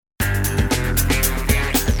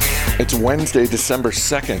It's Wednesday, December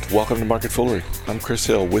 2nd. Welcome to Market Foolery. I'm Chris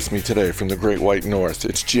Hill. With me today from the Great White North,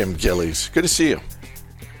 it's Jim Gillies. Good to see you.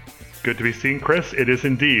 Good to be seen, Chris. It is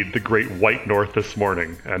indeed the Great White North this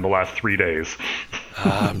morning and the last 3 days.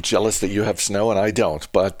 I'm jealous that you have snow and I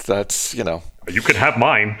don't, but that's, You can have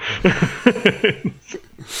mine.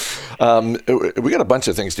 We got a bunch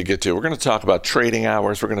of things to get to. We're going to talk about trading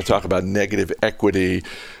hours. We're going to talk about negative equity.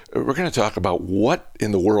 We're going to talk about what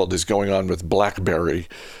in the world is going on with BlackBerry.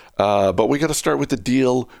 But we got to start with the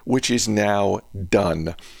deal, which is now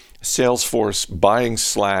done. Salesforce buying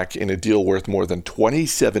Slack in a deal worth more than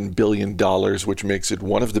 $27 billion, which makes it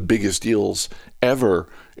one of the biggest deals ever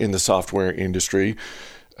in the software industry.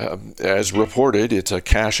 As reported, it's a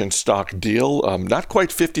cash and stock deal. Not quite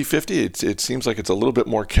 50-50. It seems like it's a little bit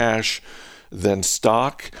more cash than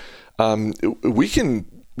stock. We can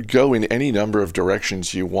go in any number of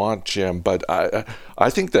directions you want, Jim, but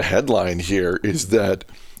I think the headline here is that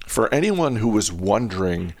for anyone who was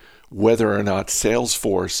wondering whether or not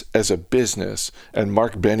Salesforce as a business and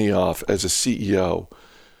Mark Benioff as a CEO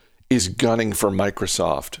is gunning for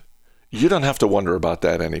Microsoft, you don't have to wonder about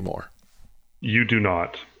that anymore. You do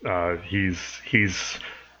not. His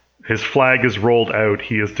flag is rolled out.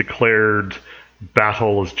 He has declared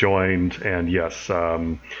battle is joined, and yes,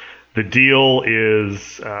 the deal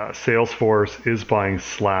is Salesforce is buying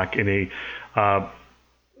Slack in a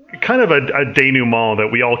kind of a denouement that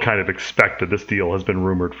we all kind of expected. This deal has been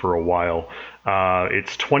rumored for a while.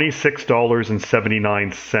 It's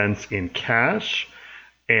 $26.79 in cash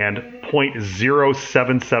and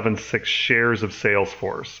 0.0776 shares of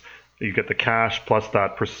Salesforce. You get the cash plus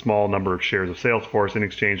that per small number of shares of Salesforce in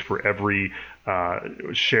exchange for every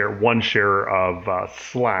one share of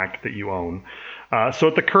Slack that you own. So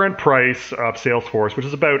at the current price of Salesforce, which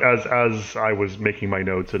is about, as I was making my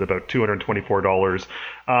notes, at about $224,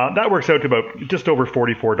 that works out to about just over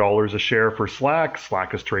 $44 a share for Slack.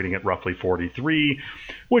 Slack is trading at roughly $43,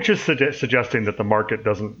 which is suggesting that the market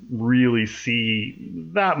doesn't really see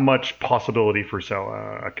that much possibility for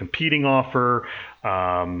a competing offer,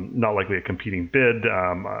 not likely a competing bid.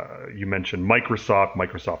 You mentioned Microsoft.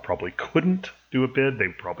 Microsoft probably couldn't do a bid.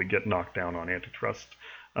 They'd probably get knocked down on antitrust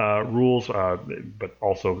rules, but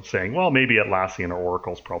also saying, well, maybe Atlassian or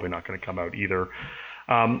Oracle's probably not going to come out either.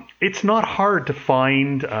 It's not hard to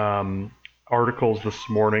find articles this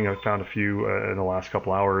morning. I found a few in the last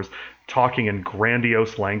couple hours talking in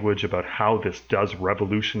grandiose language about how this does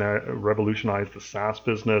revolutionize the SaaS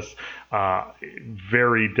business.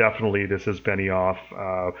 Very definitely, this is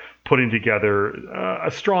Benioff putting together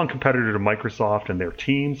a strong competitor to Microsoft and their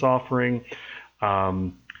Teams offering.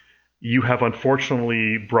 You have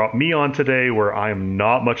unfortunately brought me on today where I am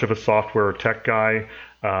not much of a software or tech guy,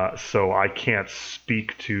 so I can't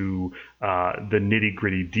speak to the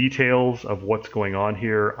nitty-gritty details of what's going on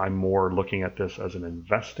here. I'm more looking at this as an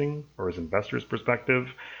investor's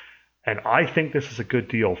perspective, and I think this is a good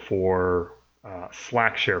deal for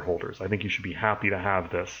Slack shareholders. I think you should be happy to have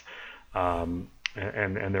this, and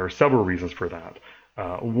there are several reasons for that.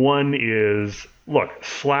 One is, look,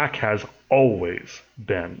 Slack has always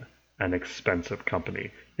been an expensive company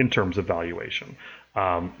in terms of valuation.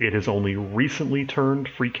 It has only recently turned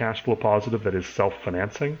free cash flow positive, that is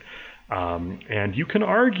self-financing. And you can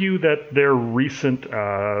argue that their recent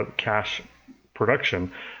cash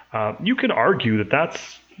production, you can argue that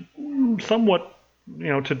that's somewhat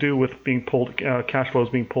to do with being pulled, cash flows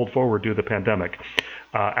being pulled forward due to the pandemic.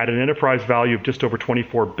 At an enterprise value of just over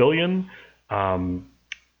 $24 billion,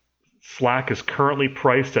 Slack is currently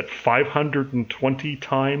priced at 520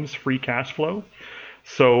 times free cash flow.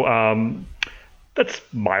 So that's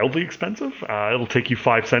mildly expensive. It'll take you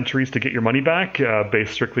 5 centuries to get your money back,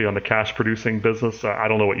 based strictly on the cash producing business. I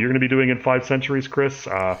don't know what you're going to be doing in 5 centuries, Chris.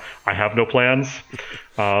 I have no plans.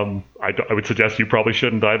 I would suggest you probably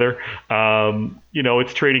shouldn't either.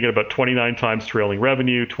 It's trading at about 29 times trailing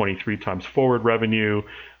revenue, 23 times forward revenue.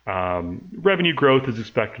 Revenue growth is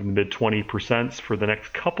expected in the mid 20% for the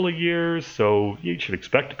next couple of years, so you should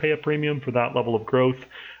expect to pay a premium for that level of growth.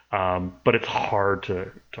 But it's hard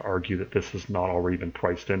to argue that this has not already been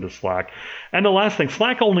priced into Slack. And the last thing,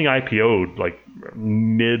 Slack only IPO'd like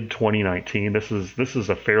mid 2019. This is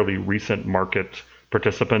a fairly recent market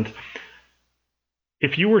participant.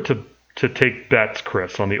 If you were to take bets,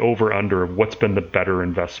 Chris, on the over/under of what's been the better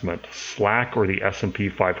investment, Slack or the S&P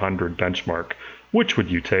 500 benchmark, which would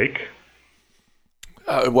you take?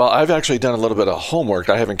 Well, I've actually done a little bit of homework.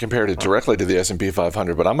 I haven't compared it directly to the S&P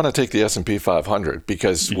 500, but I'm going to take the S&P 500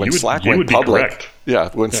 because when Slack went public,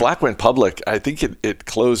 Slack went public, I think it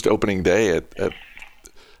closed opening day at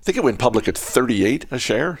I think it went public at 38 a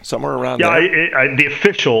share, somewhere around there. Yeah, the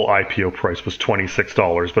official IPO price was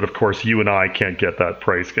 $26, but of course you and I can't get that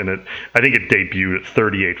price, and I think it debuted at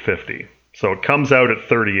 $38.50. So it comes out at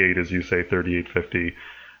 38, as you say, $38.50.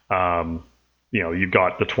 You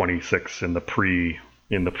got the 26 in the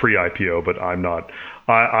pre-IPO, but I'm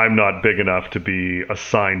not big enough to be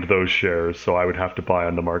assigned those shares, so I would have to buy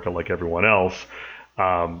on the market like everyone else.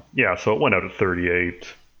 So it went out at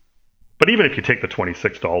 38. But even if you take the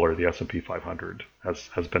 $26, the S&P 500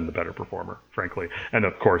 has been the better performer, frankly. And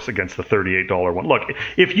of course, against the $38 one. Look,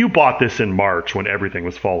 if you bought this in March when everything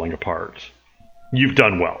was falling apart, you've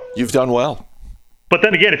done well. You've done well. But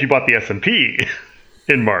then again, if you bought the S&P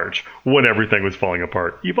in March when everything was falling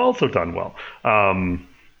apart, you've also done well.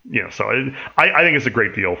 So I think it's a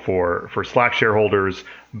great deal for Slack shareholders,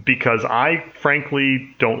 because I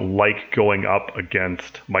frankly don't like going up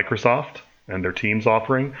against Microsoft and their Teams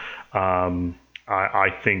offering.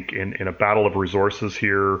 I think in a battle of resources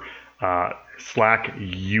here, Slack,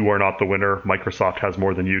 you are not the winner. Microsoft has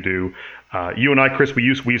more than you do. You and I, Chris, we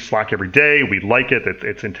use Slack every day. We like it.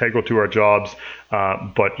 It's integral to our jobs.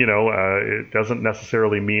 But it doesn't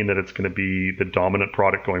necessarily mean that it's going to be the dominant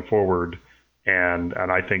product going forward. And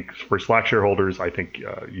I think for Slack shareholders, I think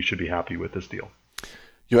you should be happy with this deal.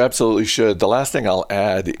 You absolutely should. The last thing I'll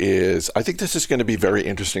add is I think this is going to be very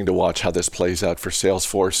interesting to watch how this plays out for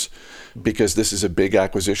Salesforce, because this is a big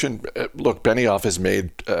acquisition. Look, Benioff has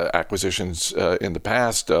made acquisitions in the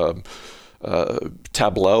past.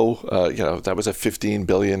 Tableau, that was a $15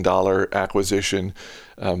 billion acquisition.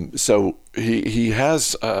 So he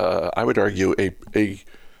has, I would argue, a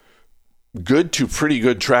good to pretty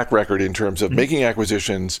good track record in terms of making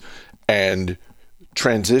acquisitions and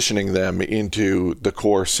transitioning them into the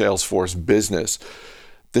core Salesforce business.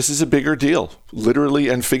 This is a bigger deal, literally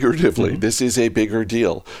and figuratively. This is a bigger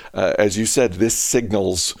deal. As you said, this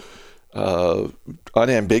signals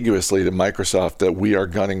unambiguously to Microsoft that we are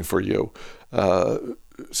gunning for you.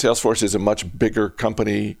 Salesforce is a much bigger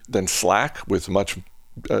company than Slack with much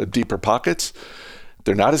deeper pockets.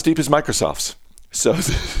 They're not as deep as Microsoft's. So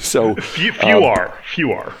few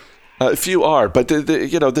are, but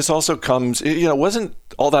this also comes. It wasn't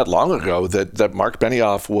all that long ago that Mark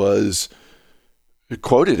Benioff was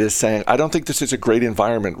quoted as saying, "I don't think this is a great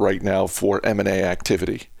environment right now for M&A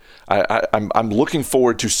activity." I'm looking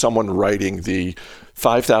forward to someone writing the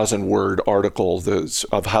 5,000-word article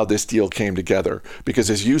of how this deal came together, because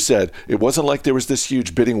as you said, it wasn't like there was this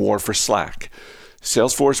huge bidding war for Slack.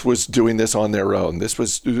 Salesforce was doing this on their own. This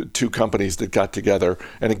was two companies that got together.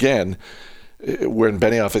 And again, when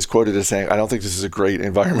Benioff is quoted as saying, "I don't think this is a great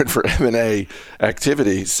environment for M&A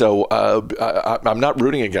activity," so I'm not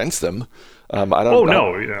rooting against them. I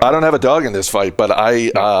don't have a dog in this fight, but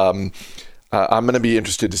I'm going to be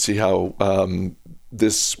interested to see how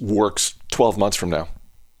this works 12 months from now.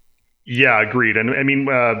 Yeah, agreed. And I mean,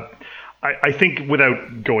 I think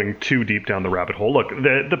without going too deep down the rabbit hole, look,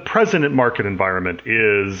 the present market environment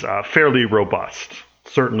is fairly robust,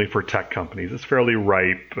 certainly for tech companies. It's fairly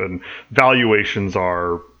ripe, and valuations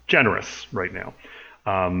are generous right now.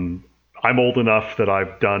 I'm old enough that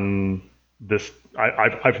I've done this.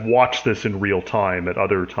 I've watched this in real time at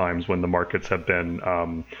other times when the markets have been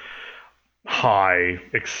high,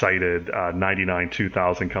 excited. 99,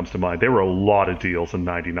 2000 comes to mind. There were a lot of deals in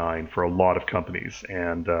 99 for a lot of companies,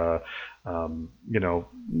 and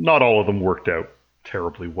not all of them worked out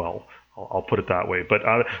terribly well. I'll put it that way. But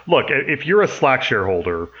look, if you're a Slack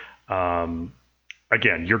shareholder,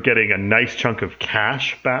 again, you're getting a nice chunk of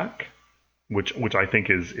cash back, which I think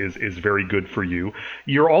is very good for you.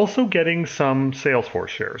 You're also getting some Salesforce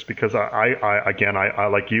shares, because I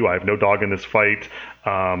like you, I have no dog in this fight.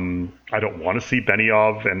 I don't want to see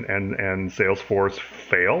Benioff and Salesforce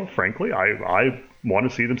fail, frankly. I want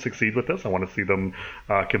to see them succeed with this. I want to see them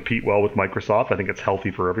compete well with Microsoft. I think it's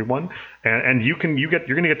healthy for everyone, and you're going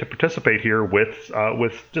to get to participate here with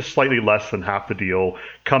just slightly less than half the deal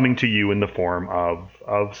coming to you in the form of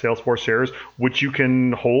Salesforce shares, which you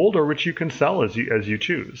can hold or which you can sell as you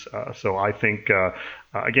choose. So I think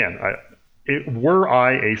again, were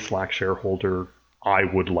I a Slack shareholder, I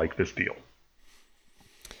would like this deal.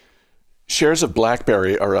 Shares of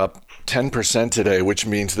BlackBerry are up 10% today, which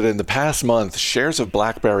means that in the past month, shares of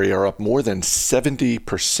BlackBerry are up more than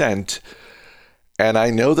 70%. And I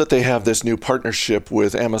know that they have this new partnership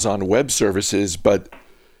with Amazon Web Services, but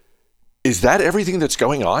is that everything that's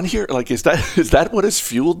going on here? Like, is that what has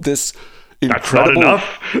fueled this incredible?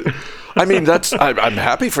 That's not enough. I mean, I'm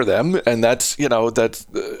happy for them, and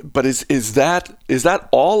but is that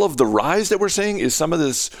all of the rise that we're seeing? Is some of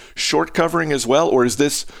this short covering as well, or is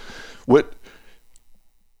this what?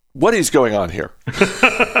 What is going on here?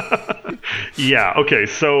 Yeah. Okay.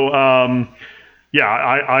 So, yeah,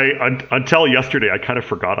 I until yesterday, I kind of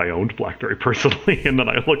forgot I owned BlackBerry personally, and then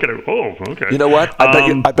I look at it. Oh, okay. You know what?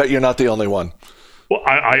 I bet you're not the only one. Well,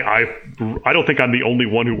 I don't think I'm the only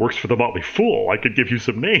one who works for the Motley Fool. I could give you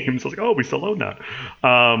some names. I was like, oh, we still own that.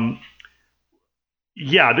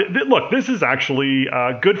 Yeah, look, this is actually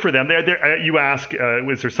good for them. You ask,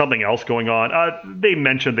 is there something else going on? They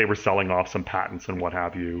mentioned they were selling off some patents and what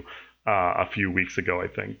have you a few weeks ago. I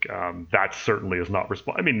think that certainly is not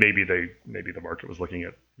I mean, maybe the market was looking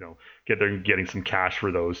at getting some cash for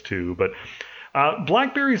those too. But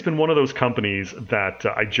BlackBerry has been one of those companies that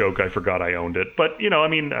I joke I forgot I owned it, but I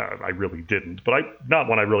mean, I really didn't. But not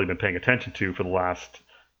one I've really been paying attention to for the last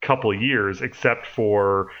couple of years, except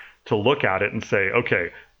for to look at it and say,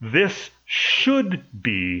 okay, this should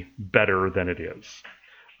be better than it is.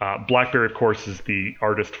 BlackBerry, of course, is the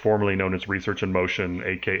artist formerly known as Research in Motion,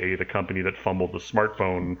 aka the company that fumbled the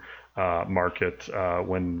smartphone market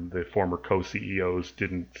when the former co-CEOs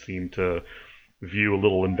didn't seem to view a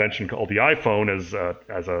little invention called the iPhone as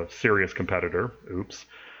a serious competitor. Oops.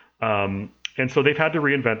 And so they've had to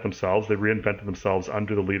reinvent themselves. They reinvented themselves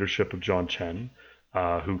under the leadership of John Chen,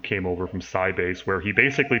 who came over from Sybase, where he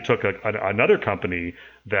basically took another company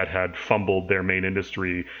that had fumbled their main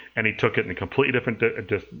industry, and he took it in a completely different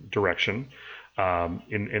direction.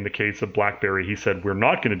 In the case of BlackBerry, he said, we're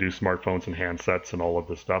not going to do smartphones and handsets and all of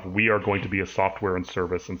this stuff. We are going to be a software and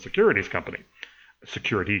service and security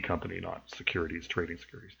company, not securities, trading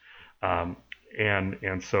securities.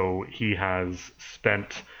 And so he has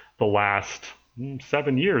spent the last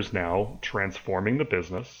 7 years now transforming the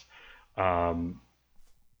business.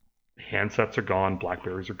 Handsets are gone,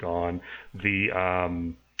 BlackBerries are gone. There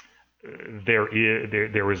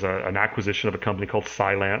was an acquisition of a company called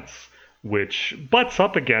Cylance, which butts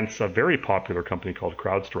up against a very popular company called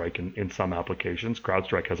CrowdStrike in some applications.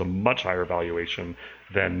 CrowdStrike has a much higher valuation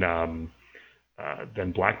than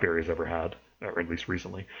BlackBerry has ever had, or at least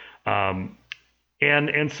recently.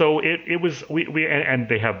 And so it was and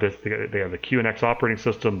they have the QNX operating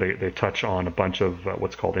system. They touch on a bunch of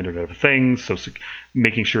what's called Internet of Things. So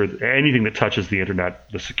making sure that anything that touches the internet,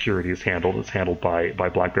 the security is handled by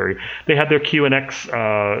BlackBerry. They have their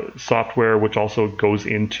QNX software, which also goes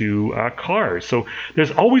into cars. So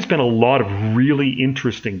there's always been a lot of really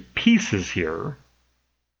interesting pieces here,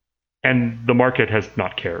 and the market has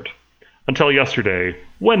not cared until yesterday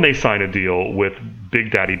when they signed a deal with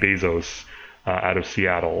Big Daddy Bezos out of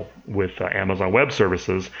Seattle with Amazon Web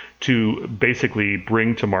Services to basically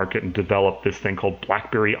bring to market and develop this thing called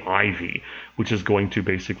BlackBerry Ivy, which is going to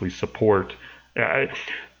basically support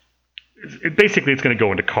basically it's going to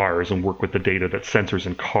go into cars and work with the data that sensors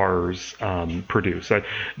in cars produce.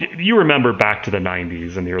 You remember back to the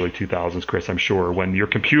 90s and the early 2000s, Chris, I'm sure, when your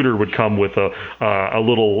computer would come with a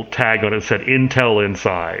little tag on it that said Intel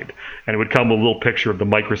inside, and it would come with a little picture of the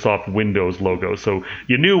Microsoft Windows logo, so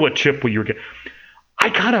you knew what chip you were getting.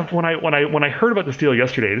 I kind of, when I heard about this deal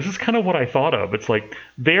yesterday, this is kind of what I thought of. It's like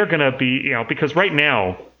they're going to be, because right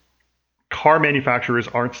now car manufacturers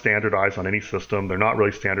aren't standardized on any system. They're not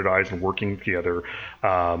really standardized and working together.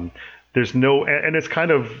 There's no, and it's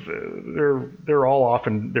kind of, they're all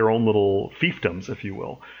often their own little fiefdoms, if you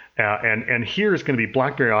will. And here's going to be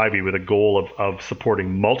BlackBerry Ivy with a goal of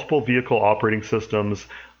supporting multiple vehicle operating systems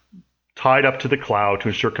tied up to the cloud to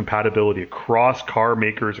ensure compatibility across car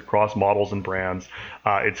makers, across models and brands.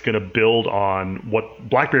 It's going to build on what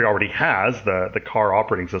BlackBerry already has, the car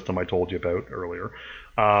operating system I told you about earlier.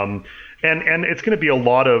 And it's going to be a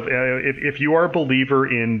lot of, if you are a believer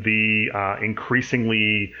in the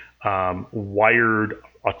increasingly wired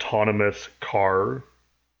autonomous car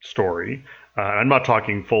story, I'm not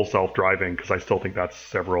talking full self-driving because I still think that's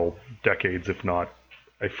several decades, if not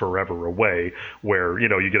a forever away, where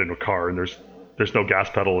you get into a car and there's no gas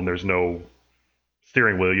pedal and there's no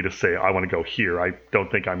steering wheel. You just say, I want to go here. I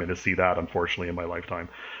don't think I'm going to see that, unfortunately, in my lifetime.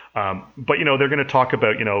 But they're going to talk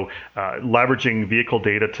about leveraging vehicle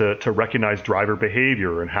data to recognize driver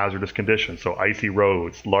behavior and hazardous conditions. So icy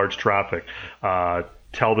roads, large traffic.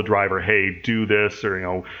 Tell the driver, hey, do this,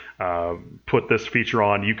 or put this feature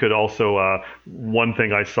on. You could also, one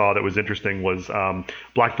thing I saw that was interesting was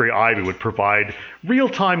BlackBerry Ivy would provide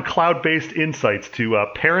real-time cloud-based insights to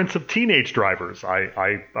parents of teenage drivers.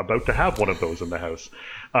 I'm about to have one of those in the house,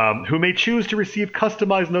 who may choose to receive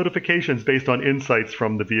customized notifications based on insights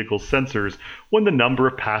from the vehicle's sensors when the number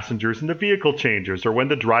of passengers in the vehicle changes, or when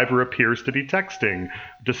the driver appears to be texting,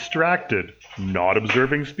 distracted, not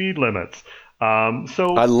observing speed limits.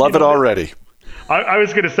 So I love it already. I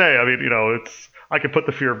was going to say, I mean, I could put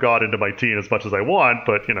the fear of God into my teen as much as I want,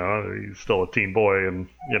 but he's still a teen boy, and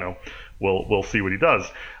we'll see what he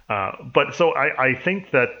does. But so I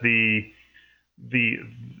think that the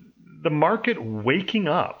market waking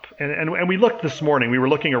up, and we looked this morning. We were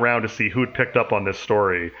looking around to see who had picked up on this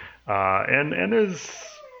story, and there's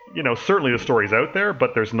certainly the story's out there,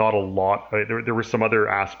 but there's not a lot. There were some other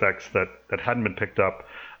aspects that hadn't been picked up,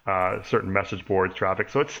 certain message boards, traffic.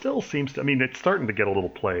 So it still seems to. I mean, it's starting to get a little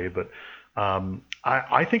play, but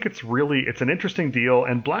I think it's an interesting deal,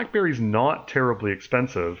 and BlackBerry's not terribly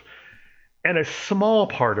expensive. And a small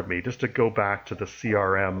part of me, just to go back to the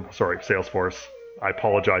Salesforce. I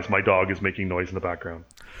apologize, my dog is making noise in the background.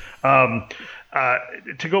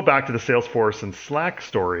 To go back to the Salesforce and Slack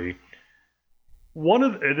story, one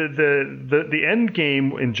of the end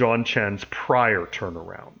game in John Chen's prior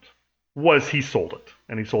turnaround was he sold it,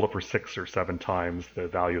 and he sold it for 6 or 7 times the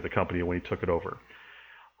value of the company when he took it over.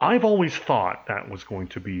 I've always thought that was going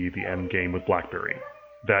to be the end game with BlackBerry,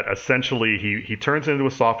 that essentially he turns into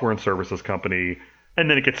a software and services company, and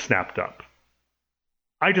then it gets snapped up.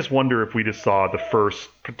 I just wonder if we just saw the first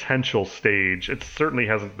potential stage. It certainly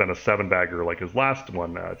hasn't been a 7-bagger like his last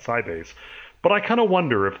one at Sybase, but I kind of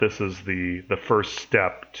wonder if this is the first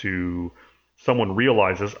step to someone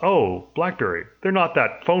realizes, oh, BlackBerry, they're not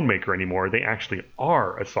that phone maker anymore. They actually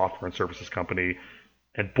are a software and services company,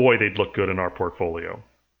 and boy, they'd look good in our portfolio.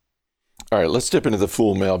 All right, let's dip into the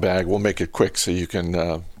Fool mailbag. We'll make it quick so you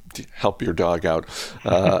can help your dog out.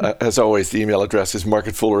 As always, the email address is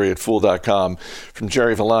marketfoolery@fool.com. From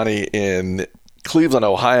Jerry Villani in Cleveland,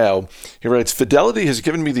 Ohio, he writes, Fidelity has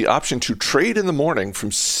given me the option to trade in the morning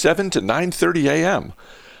from 7 to 9:30 a.m.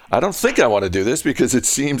 I don't think I want to do this because it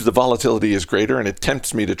seems the volatility is greater and it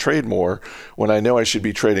tempts me to trade more when I know I should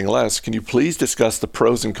be trading less. Can you please discuss the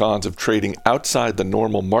pros and cons of trading outside the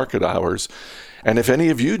normal market hours? And if any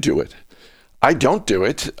of you do it? I don't do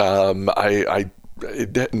it.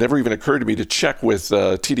 It never even occurred to me to check with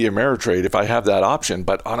TD Ameritrade if I have that option.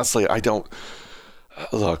 But honestly, I don't.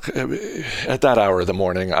 Look, at that hour of the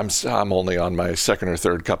morning, I'm only on my second or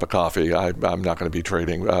third cup of coffee. I'm not going to be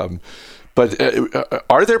trading. But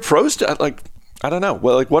are there pros to, I don't know.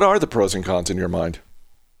 Well, what are the pros and cons in your mind?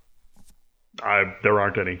 There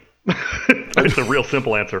aren't any. It's a real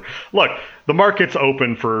simple answer. Look, the market's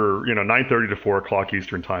open for 9:30 to 4 o'clock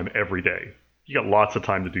Eastern time every day. You got lots of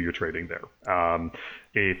time to do your trading there. I'm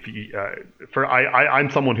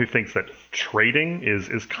someone who thinks that trading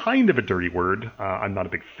is kind of a dirty word. I'm not a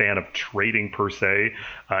big fan of trading per se.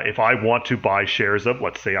 If I want to buy shares of,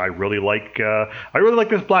 let's say, I really like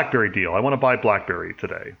this BlackBerry deal. I want to buy BlackBerry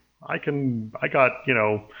today. I got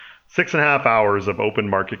 6.5 hours of open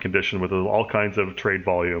market condition with all kinds of trade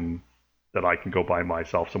volume that I can go buy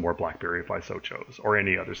myself some more BlackBerry if I so chose, or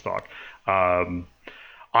any other stock.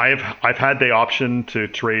 I've had the option to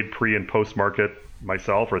trade pre and post market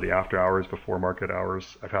myself, or the after hours, before market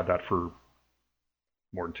hours. I've had that for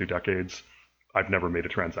more than 2 decades. I've never made a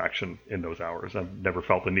transaction in those hours. I've never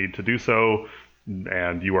felt the need to do so,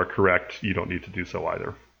 and you are correct. You don't need to do so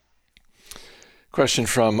either. Question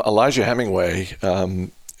from Elijah Hemingway,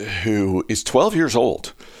 who is 12 years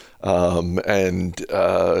old and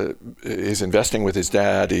is investing with his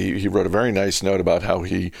dad. He wrote a very nice note about how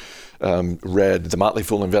he read The Motley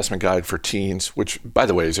Fool Investment Guide for Teens, which, by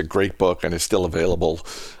the way, is a great book and is still available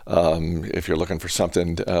if you're looking for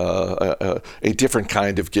something, a different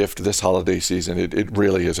kind of gift this holiday season. It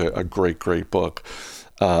really is a great, great book.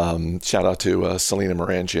 Shout out to Selena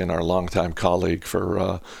Morangian, our longtime colleague,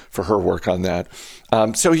 for her work on that.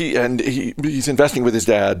 So he's investing with his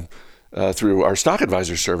dad through our stock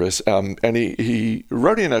advisor service, and he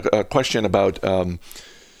wrote in a question about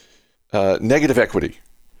negative equity.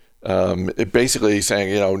 Basically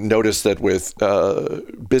saying, notice that with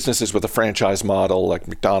businesses with a franchise model like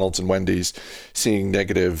McDonald's and Wendy's seeing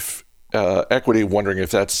negative equity, wondering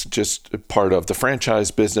if that's just part of the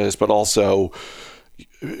franchise business, but also,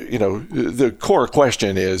 the core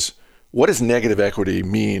question is, what does negative equity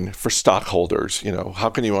mean for stockholders? How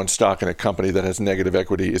can you own stock in a company that has negative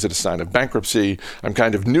equity? Is it a sign of bankruptcy? I'm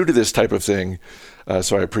kind of new to this type of thing,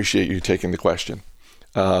 so I appreciate you taking the question.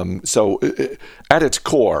 So at its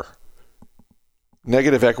core,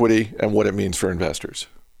 negative equity and what it means for investors.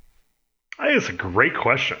 I think it's a great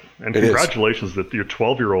question, and congratulations that you're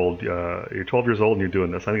 12 years old and you're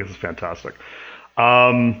doing this. I think this is fantastic.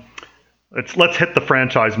 Let's hit the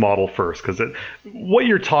franchise model first, because what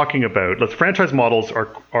you're talking about, franchise models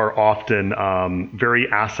are often very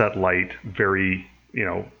asset light, very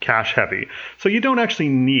cash heavy. So you don't actually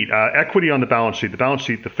need equity on the balance sheet. The balance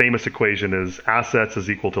sheet, the famous equation is assets is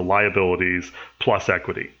equal to liabilities plus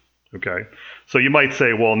equity. Okay, so you might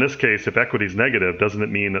say, well, in this case, if equity is negative, doesn't it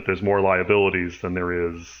mean that there's more liabilities than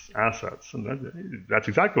there is assets? And that's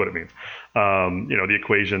exactly what it means.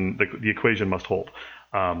 The equation must hold.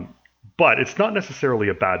 But it's not necessarily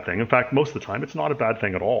a bad thing. In fact, most of the time, it's not a bad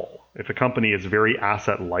thing at all. If a company is very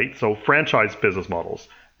asset light, so franchise business models,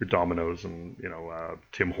 your Domino's and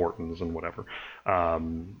Tim Hortons and whatever.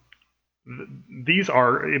 These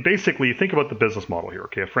are basically, think about the business model here.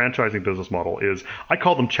 Okay, a franchising business model is, I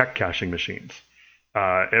call them check cashing machines.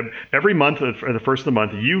 Every month, for the first of the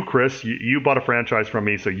month, you, Chris, you bought a franchise from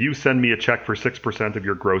me, so you send me a check for 6% of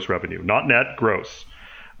your gross revenue, not net, gross.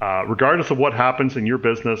 Regardless of what happens in your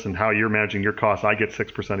business and how you're managing your costs, I get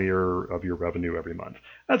 6% of your revenue every month.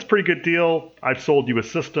 That's a pretty good deal. I've sold you a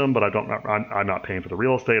system, but I'm not paying for the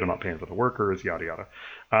real estate. I'm not paying for the workers, yada, yada.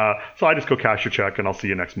 So I just go cash your check and I'll see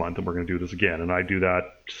you next month and we're going to do this again. And I do that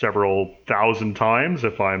several thousand times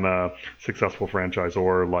if I'm a successful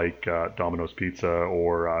franchisor like Domino's Pizza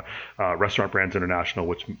or Restaurant Brands International,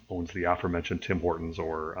 which owns the aforementioned Tim Hortons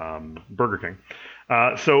or Burger King.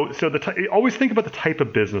 So always think about the type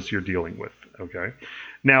of business you're dealing with. Okay.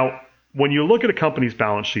 Now, when you look at a company's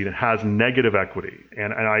balance sheet, it has negative equity,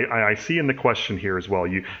 and I see in the question here as well.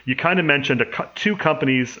 You kind of mentioned two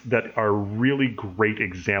companies that are really great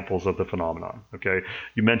examples of the phenomenon. Okay.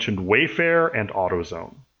 You mentioned Wayfair and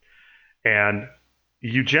AutoZone, and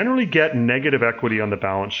you generally get negative equity on the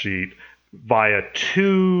balance sheet via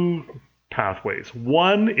two pathways.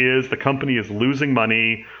 One is the company is losing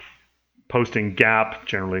money, posting GAAP,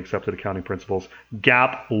 generally accepted accounting principles,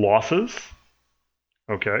 GAAP losses,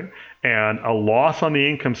 okay? And a loss on the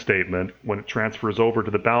income statement, when it transfers over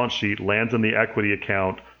to the balance sheet, lands in the equity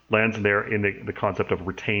account, lands in there in the concept of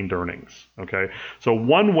retained earnings, okay? So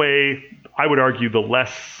one way, I would argue the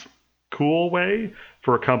less cool way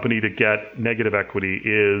for a company to get negative equity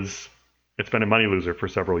is it's been a money loser for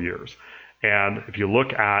several years. And if you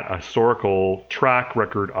look at a historical track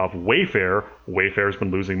record of Wayfair, Wayfair's been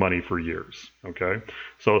losing money for years, okay?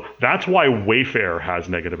 So that's why Wayfair has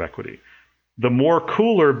negative equity. The more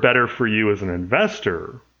cooler, better for you as an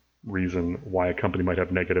investor reason why a company might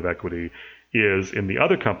have negative equity is in the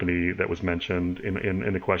other company that was mentioned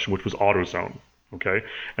in the question, which was AutoZone, okay?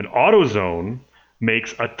 And AutoZone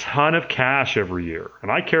makes a ton of cash every year.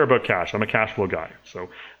 And I care about cash. I'm a cash flow guy. So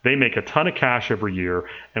they make a ton of cash every year.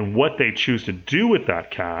 And what they choose to do with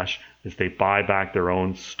that cash is they buy back their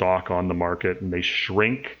own stock on the market and they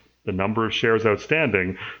shrink the number of shares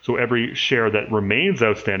outstanding. So every share that remains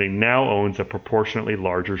outstanding now owns a proportionately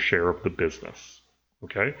larger share of the business.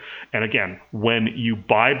 Okay. And again, when you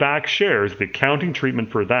buy back shares, the accounting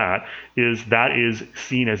treatment for that is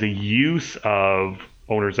seen as a use of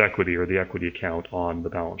owner's equity or the equity account on the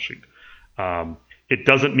balance sheet. It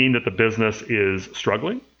doesn't mean that the business is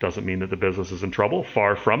struggling, doesn't mean that the business is in trouble,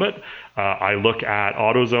 far from it. I look at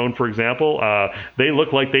AutoZone, for example. They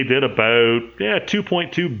look like they did about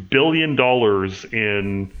 $2.2 billion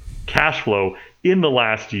in cash flow in the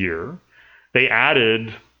last year. They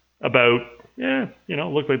added about,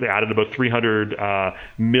 looked like they added about $300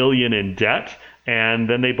 million in debt. And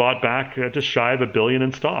then they bought back just shy of $1 billion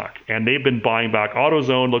in stock. And they've been buying back,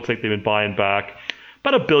 AutoZone looks like they've been buying back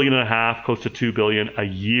about $1.5 billion, close to $2 billion a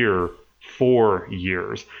year, 4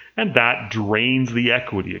 years. And that drains the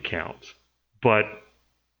equity account. But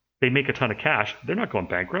they make a ton of cash. They're not going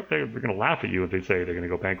bankrupt. They're going to laugh at you if they say they're going to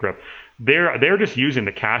go bankrupt. They're just using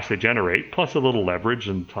the cash they generate, plus a little leverage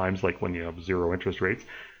in times like when you have zero interest rates.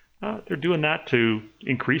 They're doing that to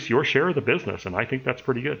increase your share of the business. And I think that's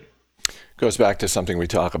pretty good. Goes back to something we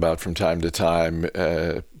talk about from time to time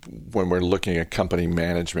when we're looking at company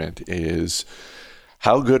management is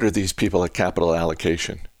how good are these people at capital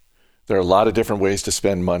allocation? There are a lot of different ways to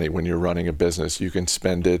spend money when you're running a business. You can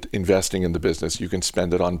spend it investing in the business. You can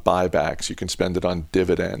spend it on buybacks. You can spend it on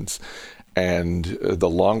dividends. And the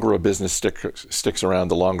longer a business sticks around,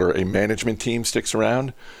 the longer a management team sticks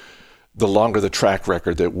around, the longer the track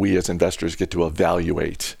record that we as investors get to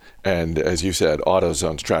evaluate. And as you said,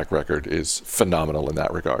 AutoZone's track record is phenomenal in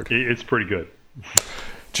that regard. It's pretty good.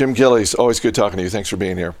 Jim Gillies, always good talking to you. Thanks for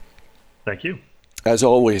being here. Thank you. As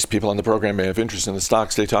always, people on the program may have interest in the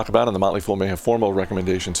stocks they talk about, and the Motley Fool may have formal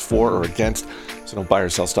recommendations for or against, so don't buy or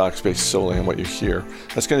sell stocks based solely on what you hear.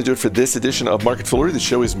 That's going to do it for this edition of Market Foolery. The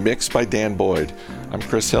show is mixed by Dan Boyd. I'm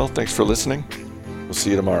Chris Hill. Thanks for listening. We'll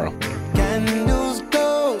see you tomorrow. Candles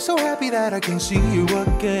glow, so happy that I can see you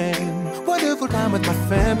again. Wonderful time with my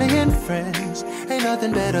family and friends. Ain't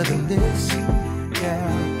nothing better than this,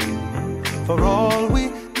 yeah. For all we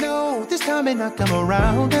know, this time may not come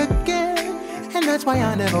around again. And that's why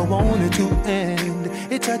I never wanted to end.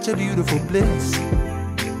 It's such a beautiful bliss.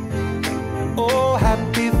 Oh,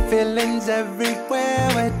 happy feeling. feelings everywhere.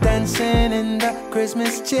 We're dancing in the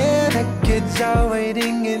Christmas cheer. The kids are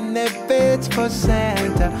waiting in their beds for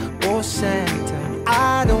Santa. Oh, Santa.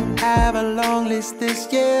 I don't have a long list this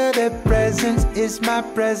year. Their presence is my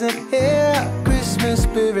present here. Christmas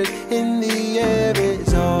spirit in the air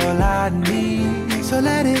is all I need. So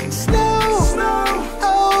let it snow, snow.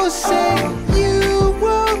 Oh, say you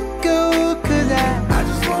won't go, 'cause I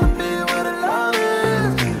just wanna be where the love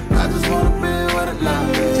is. I just wanna be where the love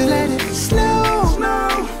is. So let it snow, snow.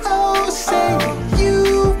 Oh, say you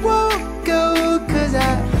won't go, 'cause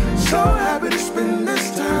I'm so happy to spend this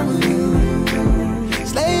time with you.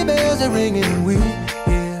 Sleigh bells are ringing, we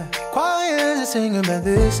hear choirs are singing about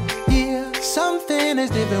this year. Something is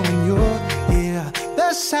different when you're here. The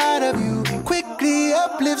sight of you quickly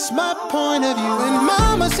uplifts my point of view. And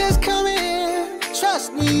Mama says, come in, trust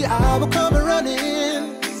me, I will come running.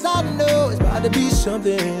 'Cause I know it's about to be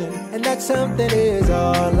something, and that something is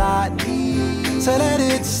all I need. So let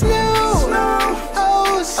it snow, snow.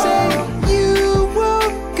 Oh, say you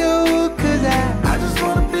won't go, 'cause I just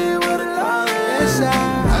wanna be where the love is.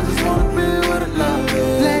 I just wanna be where the love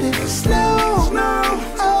is. Let it snow, snow.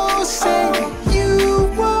 Oh, say you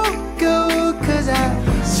won't go, 'cause I'm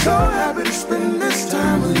so happy to spend this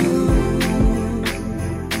time with you.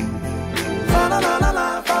 Fa la la la la,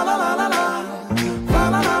 fa la la la la, fa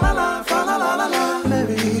la la la la, fa la la la la.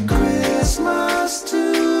 Merry Christmas to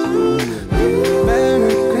you.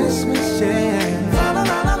 Merry Christmas, yeah. Fa la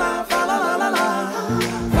la la la, fa la la la la,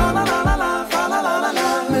 fa la la la la, fa la la la la.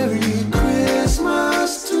 Merry Christmas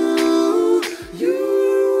to you.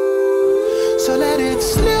 So let it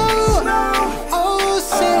snow. Oh,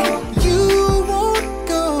 say you won't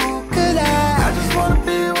go, 'cause I just wanna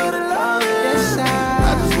be where the love is.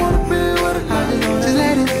 I just wanna be where the love is. Just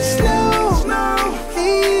let it snow.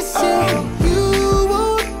 Please say you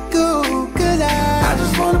won't go, 'cause I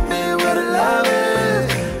just wanna be where the love is.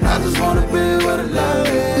 I just wanna be where the love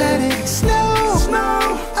is. Let it snow.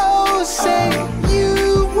 Oh, say you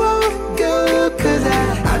won't go, 'cause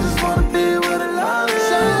I just wanna be where the love is.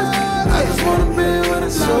 I just wanna be where the love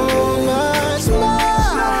is. So much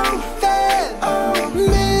more than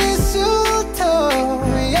mistletoe.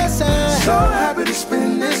 Yes, I'm so happy to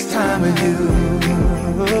spend this time with you.